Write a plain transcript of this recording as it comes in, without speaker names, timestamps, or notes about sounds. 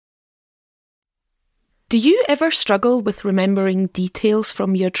Do you ever struggle with remembering details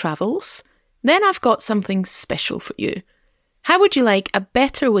from your travels? Then I've got something special for you. How would you like a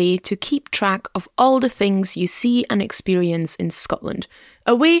better way to keep track of all the things you see and experience in Scotland?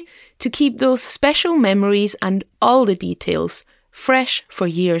 A way to keep those special memories and all the details fresh for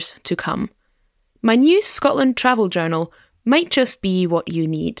years to come. My new Scotland travel journal might just be what you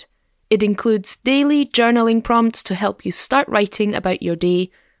need. It includes daily journaling prompts to help you start writing about your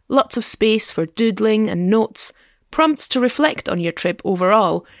day, lots of space for doodling and notes, prompts to reflect on your trip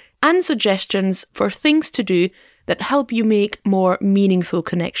overall, and suggestions for things to do that help you make more meaningful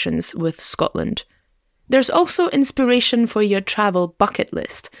connections with Scotland. There's also inspiration for your travel bucket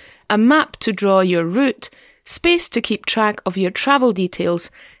list, a map to draw your route, space to keep track of your travel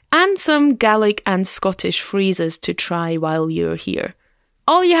details, and some Gaelic and Scottish phrases to try while you're here.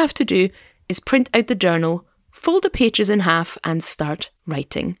 All you have to do is print out the journal, fold the pages in half, and start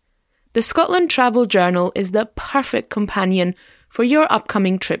writing. The Scotland Travel Journal is the perfect companion for your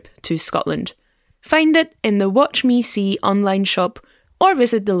upcoming trip to Scotland. Find it in the Watch Me See online shop or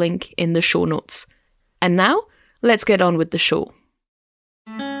visit the link in the show notes. And now, let's get on with the show.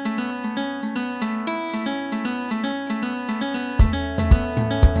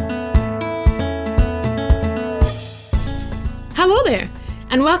 Hello there,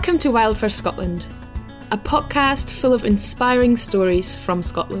 and welcome to Wild for Scotland, a podcast full of inspiring stories from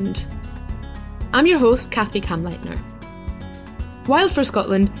Scotland. I'm your host, Kathy Kamleitner. Wild for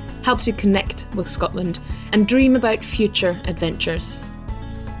Scotland helps you connect with Scotland and dream about future adventures.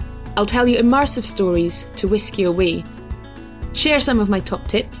 I'll tell you immersive stories to whisk you away, share some of my top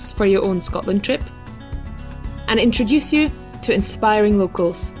tips for your own Scotland trip, and introduce you to inspiring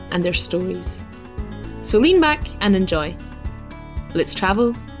locals and their stories. So lean back and enjoy. Let's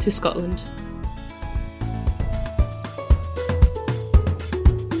travel to Scotland.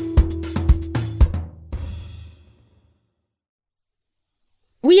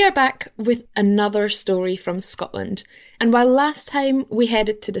 We are back with another story from Scotland, and while last time we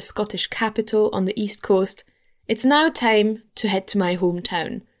headed to the Scottish capital on the east coast, it's now time to head to my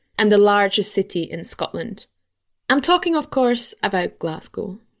hometown and the largest city in Scotland. I'm talking, of course, about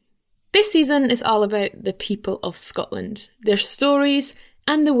Glasgow. This season is all about the people of Scotland, their stories,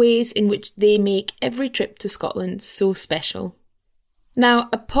 and the ways in which they make every trip to Scotland so special. Now,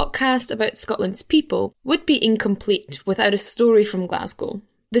 a podcast about Scotland's people would be incomplete without a story from Glasgow.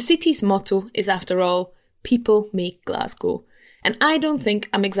 The city's motto is, after all, people make Glasgow. And I don't think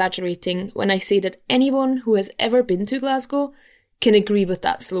I'm exaggerating when I say that anyone who has ever been to Glasgow can agree with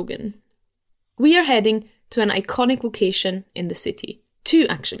that slogan. We are heading to an iconic location in the city. Two,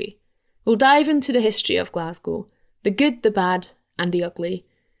 actually. We'll dive into the history of Glasgow, the good, the bad, and the ugly.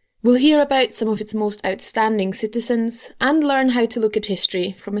 We'll hear about some of its most outstanding citizens and learn how to look at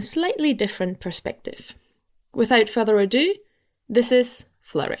history from a slightly different perspective. Without further ado, this is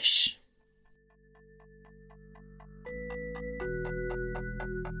Flourish.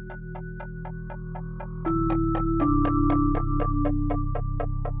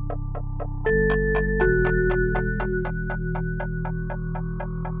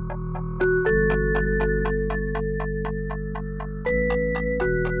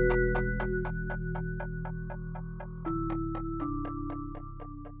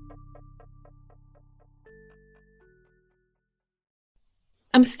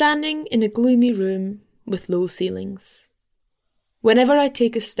 I'm standing in a gloomy room with low ceilings. Whenever I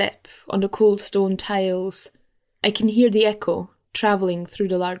take a step on the cold stone tiles, I can hear the echo travelling through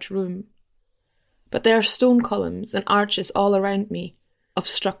the large room. But there are stone columns and arches all around me,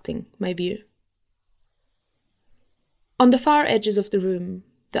 obstructing my view. On the far edges of the room,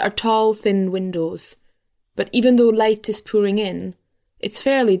 there are tall, thin windows, but even though light is pouring in, it's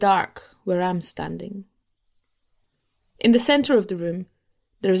fairly dark where I'm standing. In the centre of the room,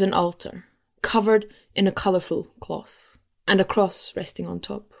 there is an altar, covered in a colourful cloth, and a cross resting on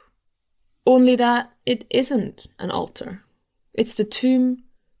top. Only that it isn't an altar. It's the tomb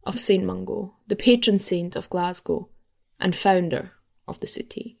of St Mungo, the patron saint of Glasgow and founder of the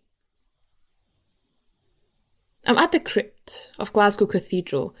city. I'm at the crypt of Glasgow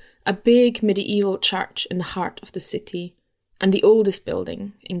Cathedral, a big medieval church in the heart of the city, and the oldest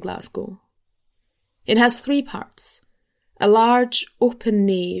building in Glasgow. It has three parts: a large open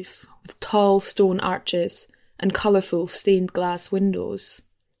nave with tall stone arches and colourful stained glass windows.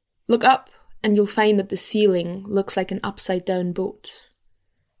 Look up and you'll find that the ceiling looks like an upside-down boat.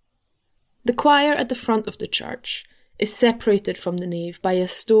 The choir at the front of the church is separated from the nave by a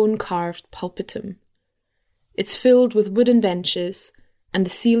stone-carved pulpitum. It's filled with wooden benches, and the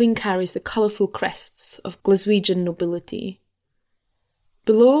ceiling carries the colourful crests of Glaswegian nobility.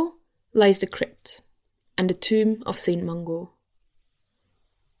 Below lies the crypt, and the tomb of St. Mungo.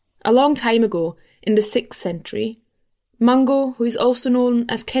 A long time ago, in the 6th century, Mungo, who is also known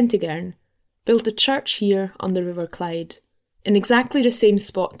as Kentigern, built a church here on the River Clyde, in exactly the same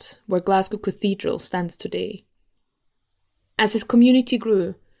spot where Glasgow Cathedral stands today. As his community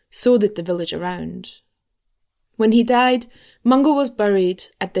grew, so did the village around. When he died, Mungo was buried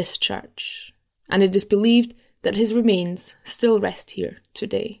at this church, and it is believed that his remains still rest here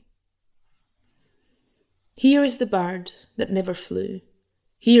today. Here is the bird that never flew.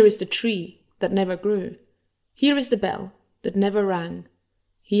 Here is the tree that never grew. Here is the bell that never rang.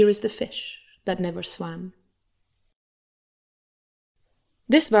 Here is the fish that never swam.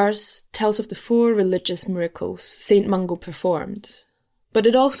 This verse tells of the 4 religious miracles St. Mungo performed, but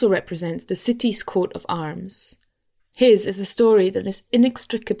it also represents the city's coat of arms. His is a story that is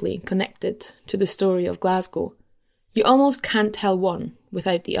inextricably connected to the story of Glasgow. You almost can't tell one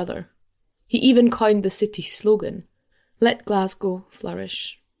without the other. He even coined the city's slogan, "Let Glasgow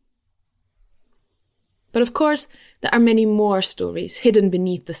flourish." But of course, there are many more stories hidden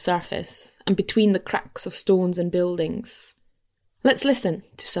beneath the surface and between the cracks of stones and buildings. Let's listen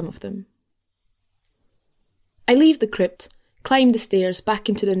to some of them. I leave the crypt, climb the stairs back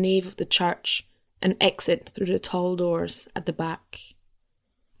into the nave of the church, and exit through the tall doors at the back.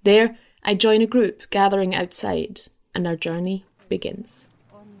 There, I join a group gathering outside, and our journey begins.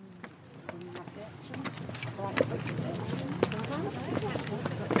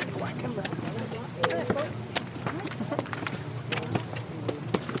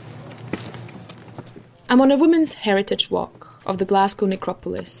 I'm on a women's heritage walk of the Glasgow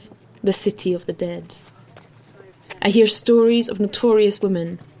necropolis, the city of the dead. I hear stories of notorious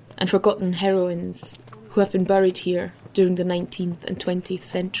women and forgotten heroines who have been buried here during the 19th and 20th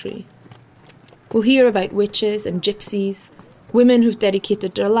century. We'll hear about witches and gypsies, women who've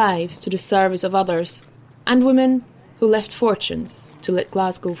dedicated their lives to the service of others, and women who left fortunes to let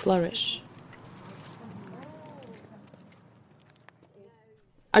Glasgow flourish.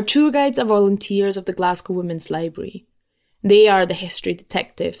 Our tour guides are volunteers of the Glasgow Women's Library. They are the history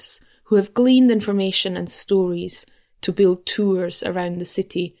detectives who have gleaned information and stories to build tours around the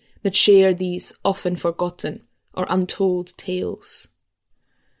city that share these often forgotten or untold tales.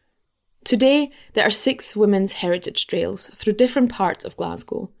 Today, there are 6 women's heritage trails through different parts of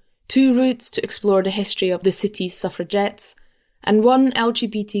Glasgow, 2 routes to explore the history of the city's suffragettes, and 1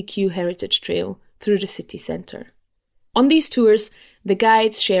 LGBTQ heritage trail through the city centre. On these tours, the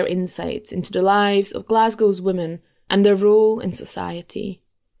guides share insights into the lives of Glasgow's women and their role in society.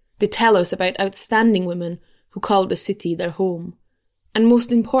 They tell us about outstanding women who called the city their home. And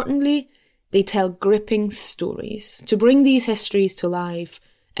most importantly, they tell gripping stories to bring these histories to life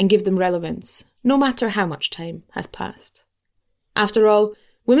and give them relevance, no matter how much time has passed. After all,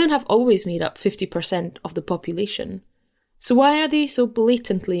 women have always made up 50% of the population, so why are they so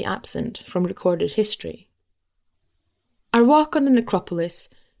blatantly absent from recorded history? Our walk on the necropolis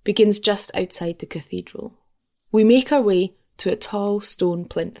begins just outside the cathedral. We make our way to a tall stone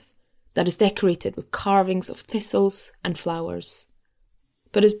plinth that is decorated with carvings of thistles and flowers.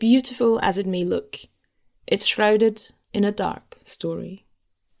 But as beautiful as it may look, it's shrouded in a dark story.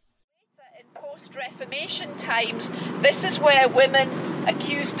 In post-Reformation times, this is where women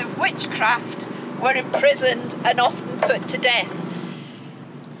accused of witchcraft were imprisoned and often put to death.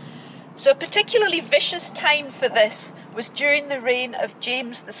 So a particularly vicious time for this was during the reign of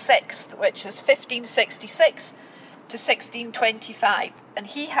James VI, which was 1566 to 1625, and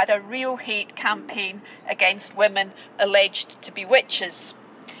he had a real hate campaign against women alleged to be witches.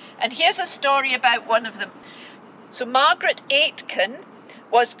 And here's a story about one of them. So Margaret Aitken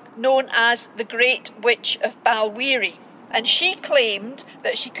was known as the Great Witch of Balwearie, and she claimed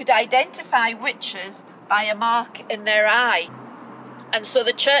that she could identify witches by a mark in their eye. And so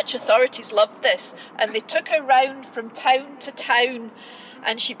the church authorities loved this, and they took her round from town to town,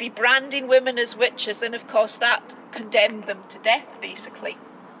 and she'd be branding women as witches, and of course that condemned them to death, basically.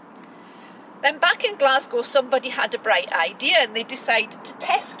 Then back in Glasgow, somebody had a bright idea, and they decided to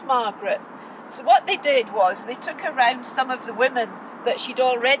test Margaret. So what they did was they took around some of the women that she'd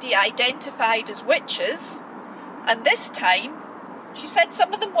already identified as witches, and this time she said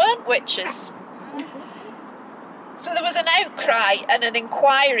some of them weren't witches. So there was an outcry and an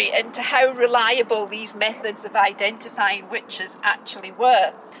inquiry into how reliable these methods of identifying witches actually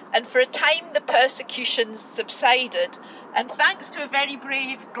were. And for a time the persecutions subsided, and thanks to a very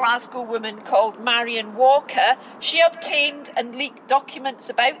brave Glasgow woman called Marion Walker, she obtained and leaked documents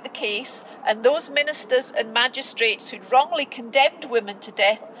about the case, and those ministers and magistrates who'd wrongly condemned women to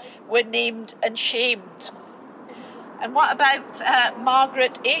death were named and shamed. And what about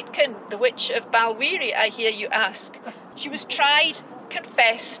Margaret Aitken, the Witch of Balwearie, I hear you ask? She was tried,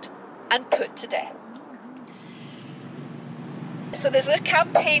 confessed and put to death. So there's a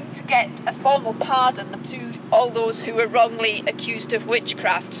campaign to get a formal pardon to all those who were wrongly accused of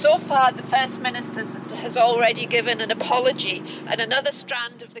witchcraft. So far, the First Minister has already given an apology, and another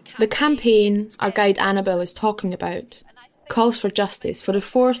strand of the campaign... The campaign our guide Annabelle is talking about calls for justice for the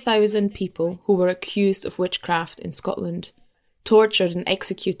 4,000 people who were accused of witchcraft in Scotland, tortured and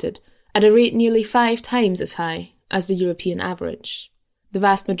executed at a rate nearly 5 times as high as the European average. The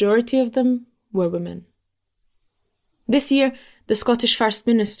vast majority of them were women. This year, the Scottish First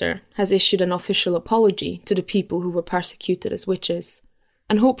Minister has issued an official apology to the people who were persecuted as witches,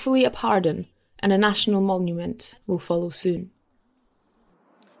 and hopefully a pardon and a national monument will follow soon.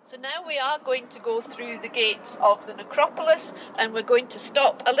 So now we are going to go through the gates of the necropolis, and we're going to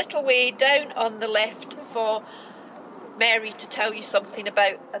stop a little way down on the left for Mary to tell you something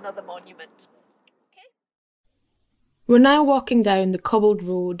about another monument. Okay? We're now walking down the cobbled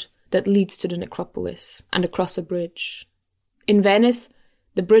road that leads to the necropolis and across a bridge. In Venice,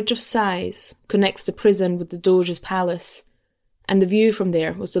 the Bridge of Sighs connects the prison with the Doge's palace, and the view from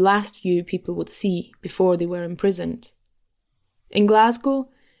there was the last view people would see before they were imprisoned. In Glasgow,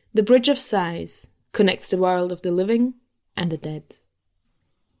 the Bridge of Sighs connects the world of the living and the dead.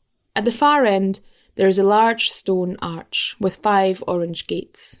 At the far end, there is a large stone arch with 5 orange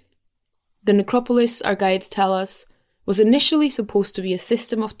gates. The necropolis, our guides tell us, was initially supposed to be a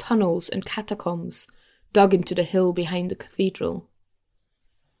system of tunnels and catacombs dug into the hill behind the cathedral.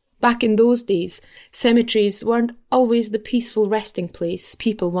 Back in those days, cemeteries weren't always the peaceful resting place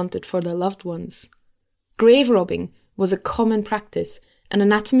people wanted for their loved ones. Grave robbing was a common practice, and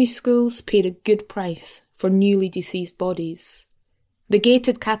anatomy schools paid a good price for newly deceased bodies. The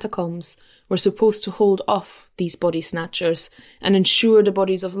gated catacombs were supposed to hold off these body snatchers and ensure the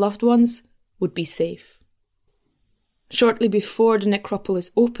bodies of loved ones would be safe. Shortly before the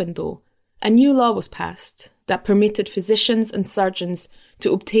necropolis opened, though, a new law was passed that permitted physicians and surgeons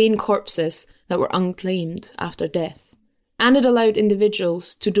to obtain corpses that were unclaimed after death, and it allowed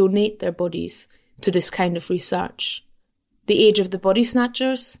individuals to donate their bodies to this kind of research. The age of the body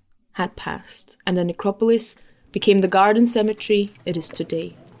snatchers had passed, and the necropolis became the garden cemetery it is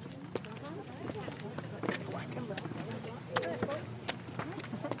today.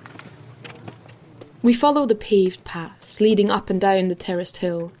 We follow the paved paths leading up and down the terraced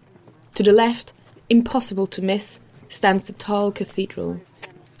hill. To the left, impossible to miss, stands the tall cathedral.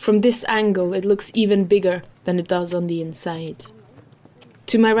 From this angle, it looks even bigger than it does on the inside.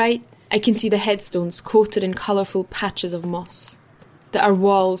 To my right, I can see the headstones coated in colourful patches of moss. There are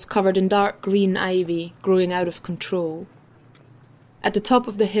walls covered in dark green ivy growing out of control. At the top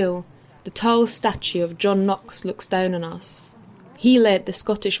of the hill, the tall statue of John Knox looks down on us. He led the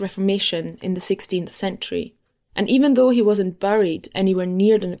Scottish Reformation in the 16th century, and even though he wasn't buried anywhere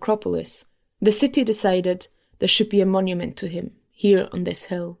near the necropolis, the city decided there should be a monument to him here on this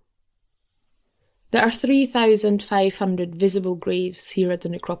hill. There are 3,500 visible graves here at the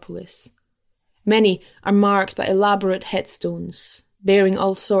necropolis. Many are marked by elaborate headstones, bearing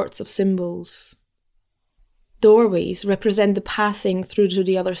all sorts of symbols. Doorways represent the passing through to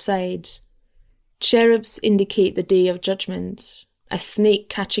the other side. Cherubs indicate the day of judgment. A snake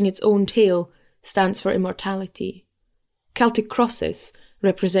catching its own tail stands for immortality. Celtic crosses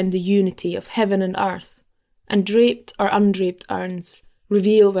represent the unity of heaven and earth, and draped or undraped urns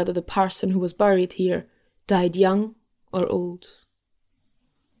reveal whether the person who was buried here died young or old.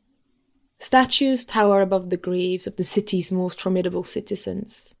 Statues tower above the graves of the city's most formidable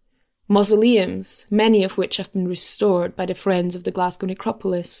citizens. Mausoleums, many of which have been restored by the Friends of the Glasgow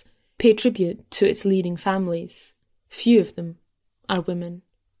Necropolis, pay tribute to its leading families. Few of them are women.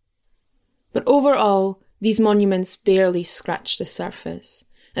 But overall, these monuments barely scratch the surface,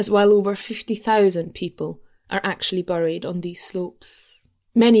 as well over 50,000 people are actually buried on these slopes,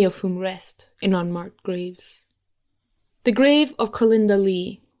 many of whom rest in unmarked graves. The grave of Curlinda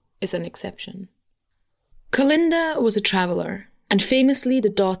Lee is an exception. Curlinda was a traveller, and famously the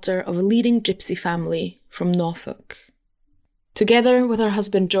daughter of a leading gypsy family from Norfolk. Together with her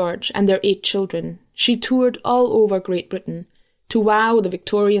husband George and their 8 children, she toured all over Great Britain to wow the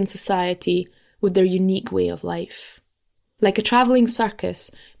Victorian society with their unique way of life. Like a travelling circus,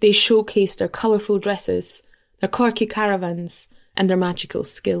 they showcased their colourful dresses, their quirky caravans, and their magical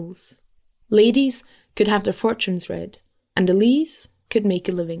skills. Ladies could have their fortunes read, and the Lees could make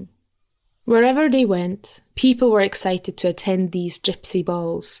a living. Wherever they went, people were excited to attend these gypsy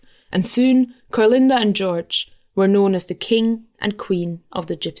balls, and soon Curlinda and George were known as the King and Queen of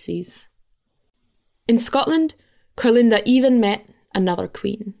the Gypsies. In Scotland, Caerlinda even met another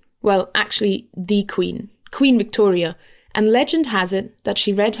queen. Well, actually, the queen, Queen Victoria, and legend has it that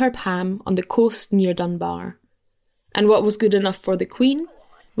she read her palm on the coast near Dunbar. And what was good enough for the queen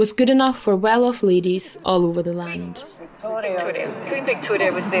was good enough for well-off ladies all over the land. Queen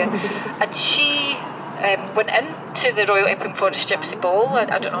Victoria was there, and she went into the Royal Epping Forest Gypsy Ball.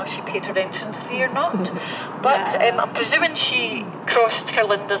 I don't know if she paid her entrance fee or not, but I'm presuming she crossed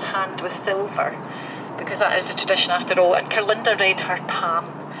Caerlinda's hand with silver, because that is the tradition after all, and Caerlinda read her palm.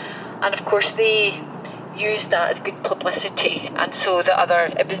 And of course they used that as good publicity, and so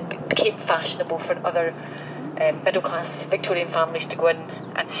it became fashionable for other middle-class Victorian families to go in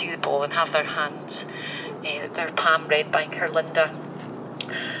and see the ball and have their hands, their palm read by Caerlinda.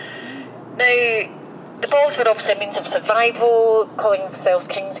 Now, the balls were obviously a means of survival, calling themselves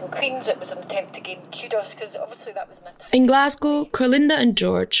kings and queens. It was an attempt to gain kudos, because obviously that was an attack. In Glasgow, Caerlinda and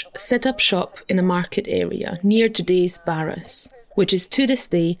George set up shop in a market area near today's Barras, which is to this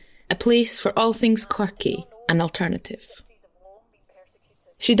day a place for all things quirky and alternative.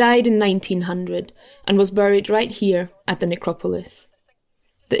 She died in 1900 and was buried right here at the necropolis.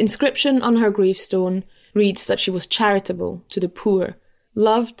 The inscription on her gravestone reads that she was charitable to the poor,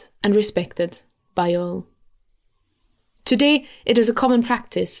 loved and respected by all. Today, it is a common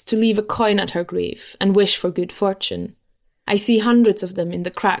practice to leave a coin at her grave and wish for good fortune. I see hundreds of them in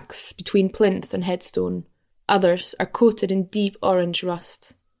the cracks between plinth and headstone. Others are coated in deep orange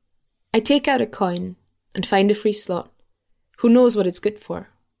rust. I take out a coin and find a free slot. Who knows what it's good for?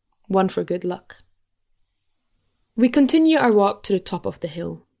 One for good luck. We continue our walk to the top of the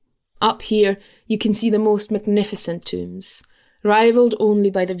hill. Up here, you can see the most magnificent tombs, rivalled only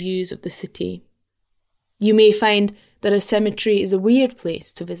by the views of the city. You may find that a cemetery is a weird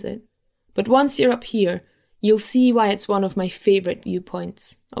place to visit, but once you're up here, you'll see why it's one of my favourite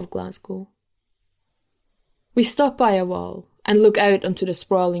viewpoints of Glasgow. We stop by a wall and look out onto the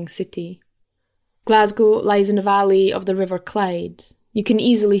sprawling city. Glasgow lies in a valley of the River Clyde. You can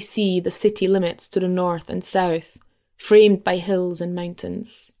easily see the city limits to the north and south, framed by hills and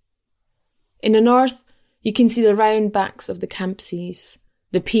mountains. In the north, you can see the round backs of the Campsies,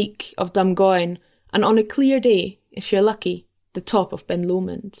 the peak of Dumgoyne, and on a clear day, if you're lucky, the top of Ben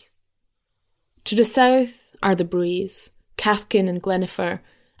Lomond. To the south are the Braes, Cathkin and Glenifer,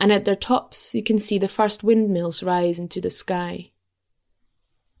 and at their tops you can see the first windmills rise into the sky.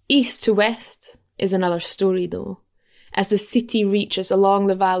 East to west is another story though, as the city reaches along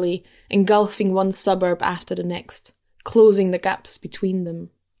the valley, engulfing one suburb after the next, closing the gaps between them.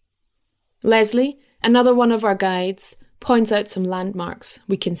 Leslie, another one of our guides, points out some landmarks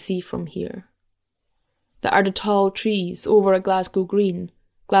we can see from here. There are the tall trees over a Glasgow Green,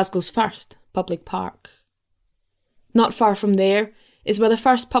 Glasgow's first public park. Not far from there is where the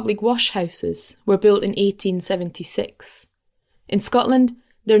first public wash houses were built in 1876. In Scotland,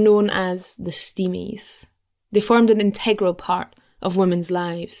 they're known as the Steamies. They formed an integral part of women's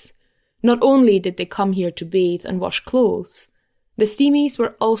lives. Not only did they come here to bathe and wash clothes, the Steamies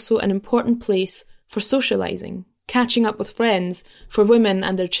were also an important place for socialising, catching up with friends for women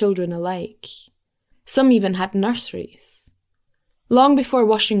and their children alike. Some even had nurseries. Long before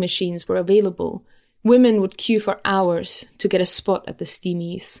washing machines were available, women would queue for hours to get a spot at the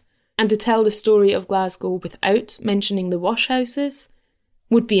Steamies, and to tell the story of Glasgow without mentioning the wash houses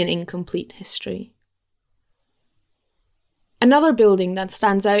would be an incomplete history. Another building that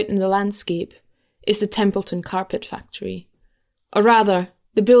stands out in the landscape is the Templeton Carpet Factory, or rather,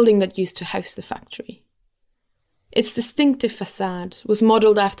 the building that used to house the factory. Its distinctive facade was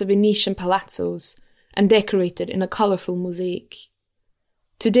modelled after Venetian palazzos and decorated in a colourful mosaic.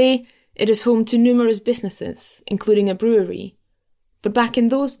 Today, it is home to numerous businesses, including a brewery. But back in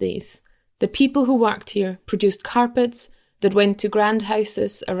those days, the people who worked here produced carpets that went to grand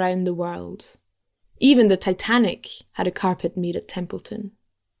houses around the world. Even the Titanic had a carpet made at Templeton.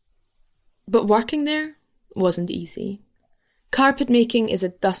 But working there wasn't easy. Carpet making is a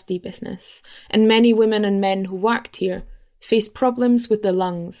dusty business, and many women and men who worked here faced problems with their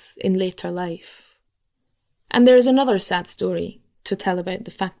lungs in later life. And there is another sad story to tell about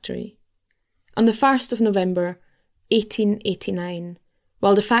the factory. On the 1st of November, 1889,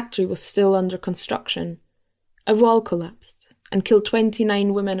 while the factory was still under construction, a wall collapsed and killed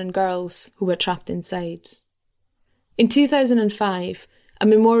 29 women and girls who were trapped inside. In 2005, a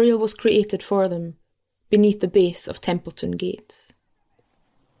memorial was created for them beneath the base of Templeton Gate.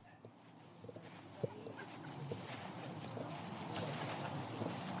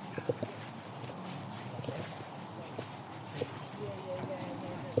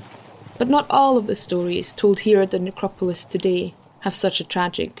 But not all of the stories told here at the necropolis today have such a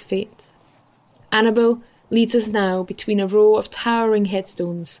tragic fate. Annabel, leads us now between a row of towering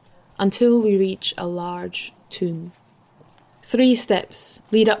headstones until we reach a large tomb. 3 steps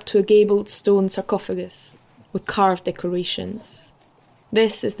lead up to a gabled stone sarcophagus with carved decorations.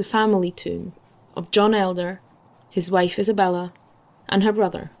 This is the family tomb of John Elder, his wife Isabella, and her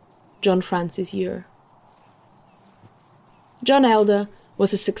brother, John Francis Ure. John Elder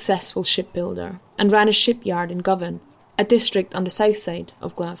was a successful shipbuilder and ran a shipyard in Govan, a district on the south side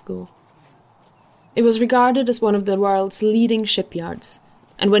of Glasgow. It was regarded as one of the world's leading shipyards,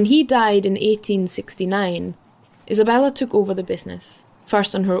 and when he died in 1869, Isabella took over the business,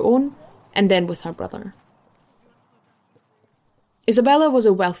 first on her own and then with her brother. Isabella was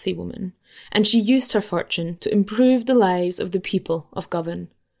a wealthy woman, and she used her fortune to improve the lives of the people of Govan,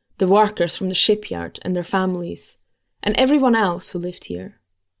 the workers from the shipyard and their families, and everyone else who lived here.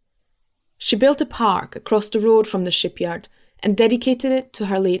 She built a park across the road from the shipyard and dedicated it to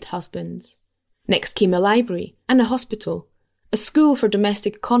her late husband. Next came a library and a hospital, a school for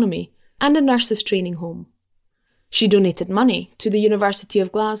domestic economy, and a nurses' training home. She donated money to the University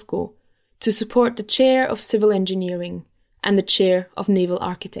of Glasgow to support the Chair of Civil Engineering and the Chair of Naval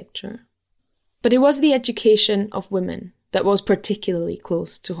Architecture. But it was the education of women that was particularly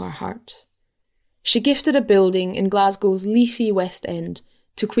close to her heart. She gifted a building in Glasgow's leafy West End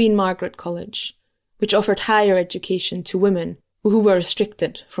to Queen Margaret College, which offered higher education to women who were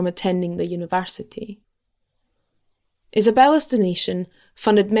restricted from attending the university. Isabella's donation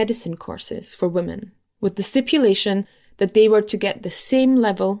funded medicine courses for women, with the stipulation that they were to get the same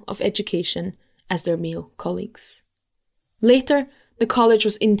level of education as their male colleagues. Later, the college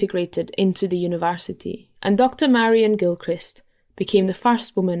was integrated into the university, and Dr. Marion Gilchrist became the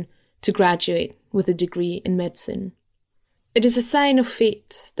first woman to graduate with a degree in medicine. It is a sign of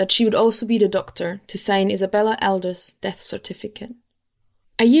fate that she would also be the doctor to sign Isabella Elder's death certificate.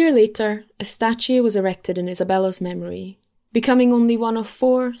 A year later, a statue was erected in Isabella's memory, becoming only one of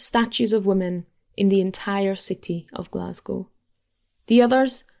 4 statues of women in the entire city of Glasgow. The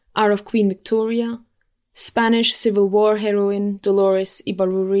others are of Queen Victoria, Spanish Civil War heroine Dolores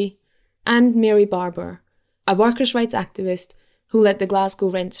Ibarruri, and Mary Barber, a workers' rights activist who led the Glasgow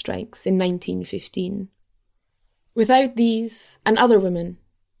rent strikes in 1915. Without these and other women,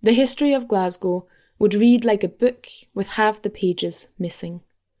 the history of Glasgow would read like a book with half the pages missing.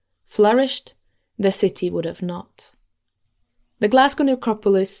 Flourished, the city would have not. The Glasgow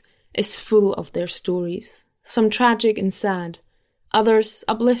necropolis is full of their stories, some tragic and sad, others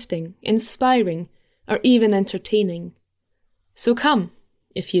uplifting, inspiring, or even entertaining. So come,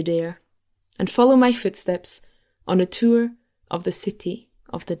 if you dare, and follow my footsteps on a tour of the City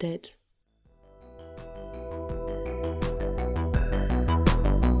of the Dead.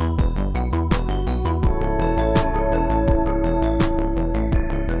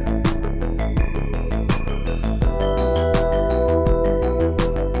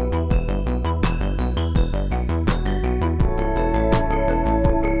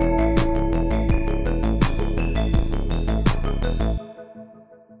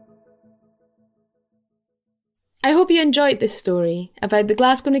 I hope you enjoyed this story about the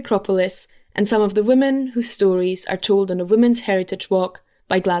Glasgow necropolis and some of the women whose stories are told on a Women's Heritage Walk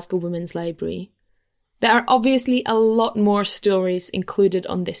by Glasgow Women's Library. There are obviously a lot more stories included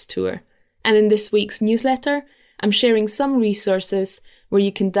on this tour, and in this week's newsletter, I'm sharing some resources where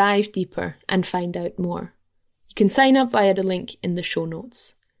you can dive deeper and find out more. You can sign up via the link in the show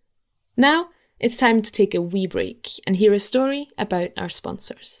notes. Now, it's time to take a wee break and hear a story about our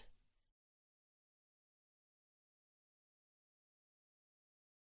sponsors.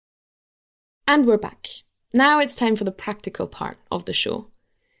 And we're back. Now it's time for the practical part of the show.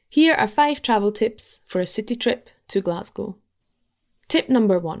 Here are 5 travel tips for a city trip to Glasgow. Tip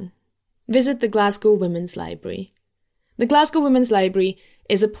number 1. Visit the Glasgow Women's Library. The Glasgow Women's Library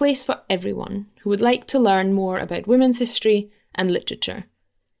is a place for everyone who would like to learn more about women's history and literature.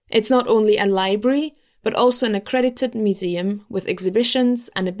 It's not only a library, but also an accredited museum with exhibitions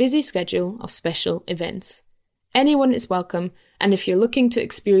and a busy schedule of special events. Anyone is welcome, and if you're looking to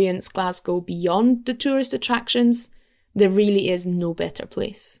experience Glasgow beyond the tourist attractions, there really is no better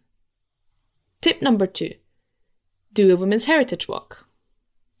place. Tip number 2. Do a Women's Heritage Walk.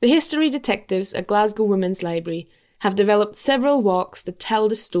 The history detectives at Glasgow Women's Library have developed several walks that tell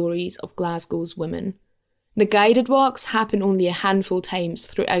the stories of Glasgow's women. The guided walks happen only a handful times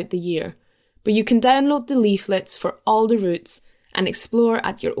throughout the year, but you can download the leaflets for all the routes and explore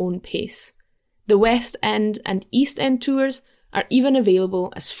at your own pace. The West End and East End tours are even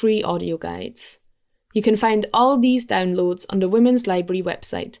available as free audio guides. You can find all these downloads on the Women's Library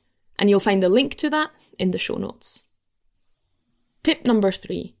website, and you'll find a link to that in the show notes. Tip number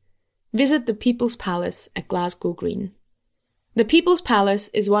 3. visit the People's Palace at Glasgow Green. The People's Palace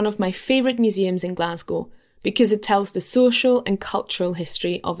is one of my favourite museums in Glasgow because it tells the social and cultural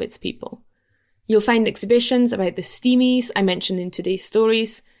history of its people. You'll find exhibitions about the steamies I mentioned in today's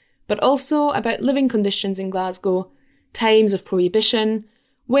stories, but also about living conditions in Glasgow, times of prohibition,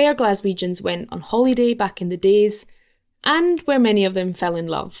 where Glaswegians went on holiday back in the days, and where many of them fell in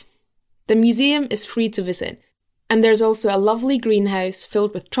love. The museum is free to visit, and there's also a lovely greenhouse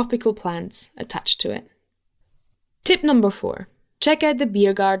filled with tropical plants attached to it. Tip number 4. Check out the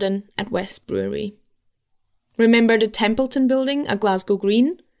beer garden at West Brewery. Remember the Templeton building at Glasgow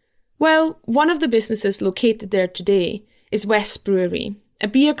Green? Well, one of the businesses located there today is West Brewery, a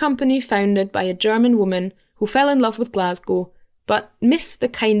beer company founded by a German woman who fell in love with Glasgow but missed the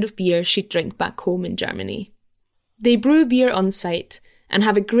kind of beer she'd drink back home in Germany. They brew beer on site and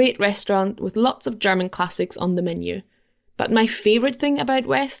have a great restaurant with lots of German classics on the menu. But my favourite thing about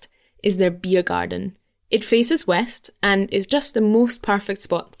West is their beer garden. It faces west and is just the most perfect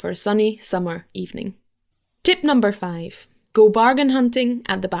spot for a sunny summer evening. Tip number 5. Go bargain hunting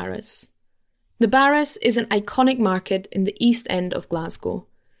at the Barras. The Barras is an iconic market in the East End of Glasgow.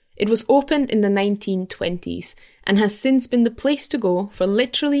 It was opened in the 1920s and has since been the place to go for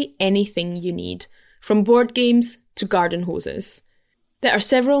literally anything you need, from board games to garden hoses. There are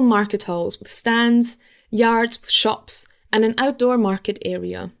several market halls with stands, yards with shops, and an outdoor market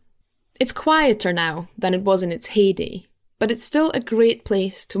area. It's quieter now than it was in its heyday, but it's still a great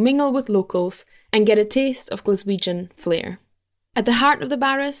place to mingle with locals and get a taste of Glaswegian flair. At the heart of the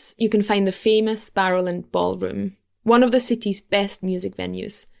Barras, you can find the famous Barrowland Ballroom, one of the city's best music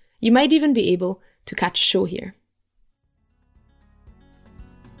venues. You might even be able to catch a show here.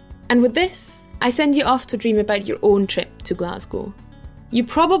 And with this, I send you off to dream about your own trip to Glasgow. You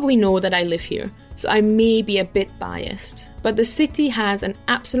probably know that I live here, so I may be a bit biased, but the city has an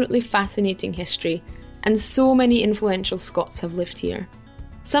absolutely fascinating history, and so many influential Scots have lived here.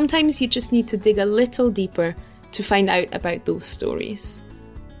 Sometimes you just need to dig a little deeper to find out about those stories.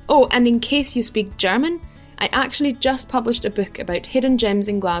 Oh, and in case you speak German, I actually just published a book about hidden gems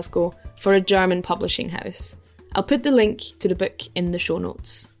in Glasgow for a German publishing house. I'll put the link to the book in the show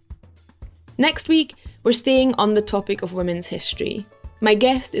notes. Next week, we're staying on the topic of women's history. My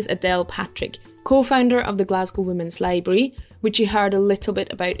guest is Adele Patrick, co-founder of the Glasgow Women's Library, which you heard a little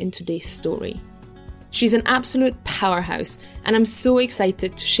bit about in today's story. She's an absolute powerhouse, and I'm so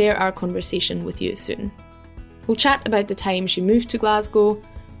excited to share our conversation with you soon. We'll chat about the time she moved to Glasgow,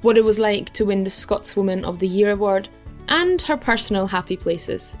 what it was like to win the Scotswoman of the Year award, and her personal happy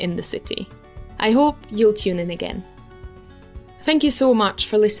places in the city. I hope you'll tune in again. Thank you so much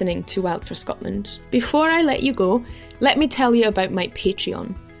for listening to Wild for Scotland. Before I let you go, let me tell you about my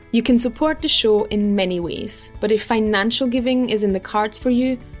Patreon. You can support the show in many ways, but if financial giving is in the cards for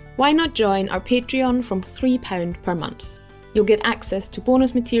you, why not join our Patreon from £3 per month? You'll get access to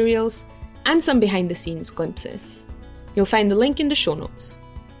bonus materials and some behind-the-scenes glimpses. You'll find the link in the show notes.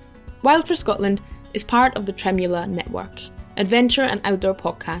 Wild for Scotland is part of the Tremula Network, adventure and outdoor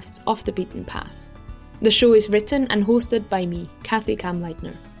podcasts off the beaten path. The show is written and hosted by me, Kathy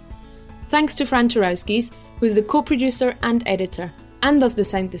Kamleitner. Thanks to Fran Tarowskis, who is the co-producer and editor and does the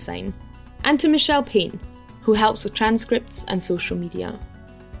sound design, and to Michelle Payne, who helps with transcripts and social media.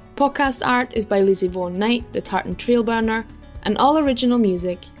 Podcast art is by Lizzie Vaughan Knight, the Tartan Trail Burner, and all original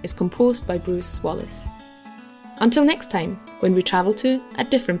music is composed by Bruce Wallace. Until next time, when we travel to a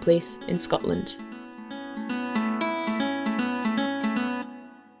different place in Scotland.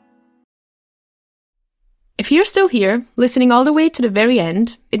 If you're still here, listening all the way to the very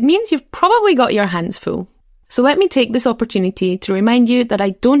end, it means you've probably got your hands full. So let me take this opportunity to remind you that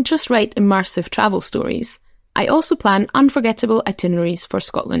I don't just write immersive travel stories. I also plan unforgettable itineraries for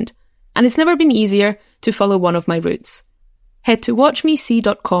Scotland, and it's never been easier to follow one of my routes. Head to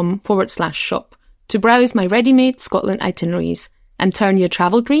watchmesee.com/shop to browse my ready-made Scotland itineraries and turn your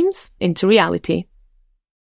travel dreams into reality.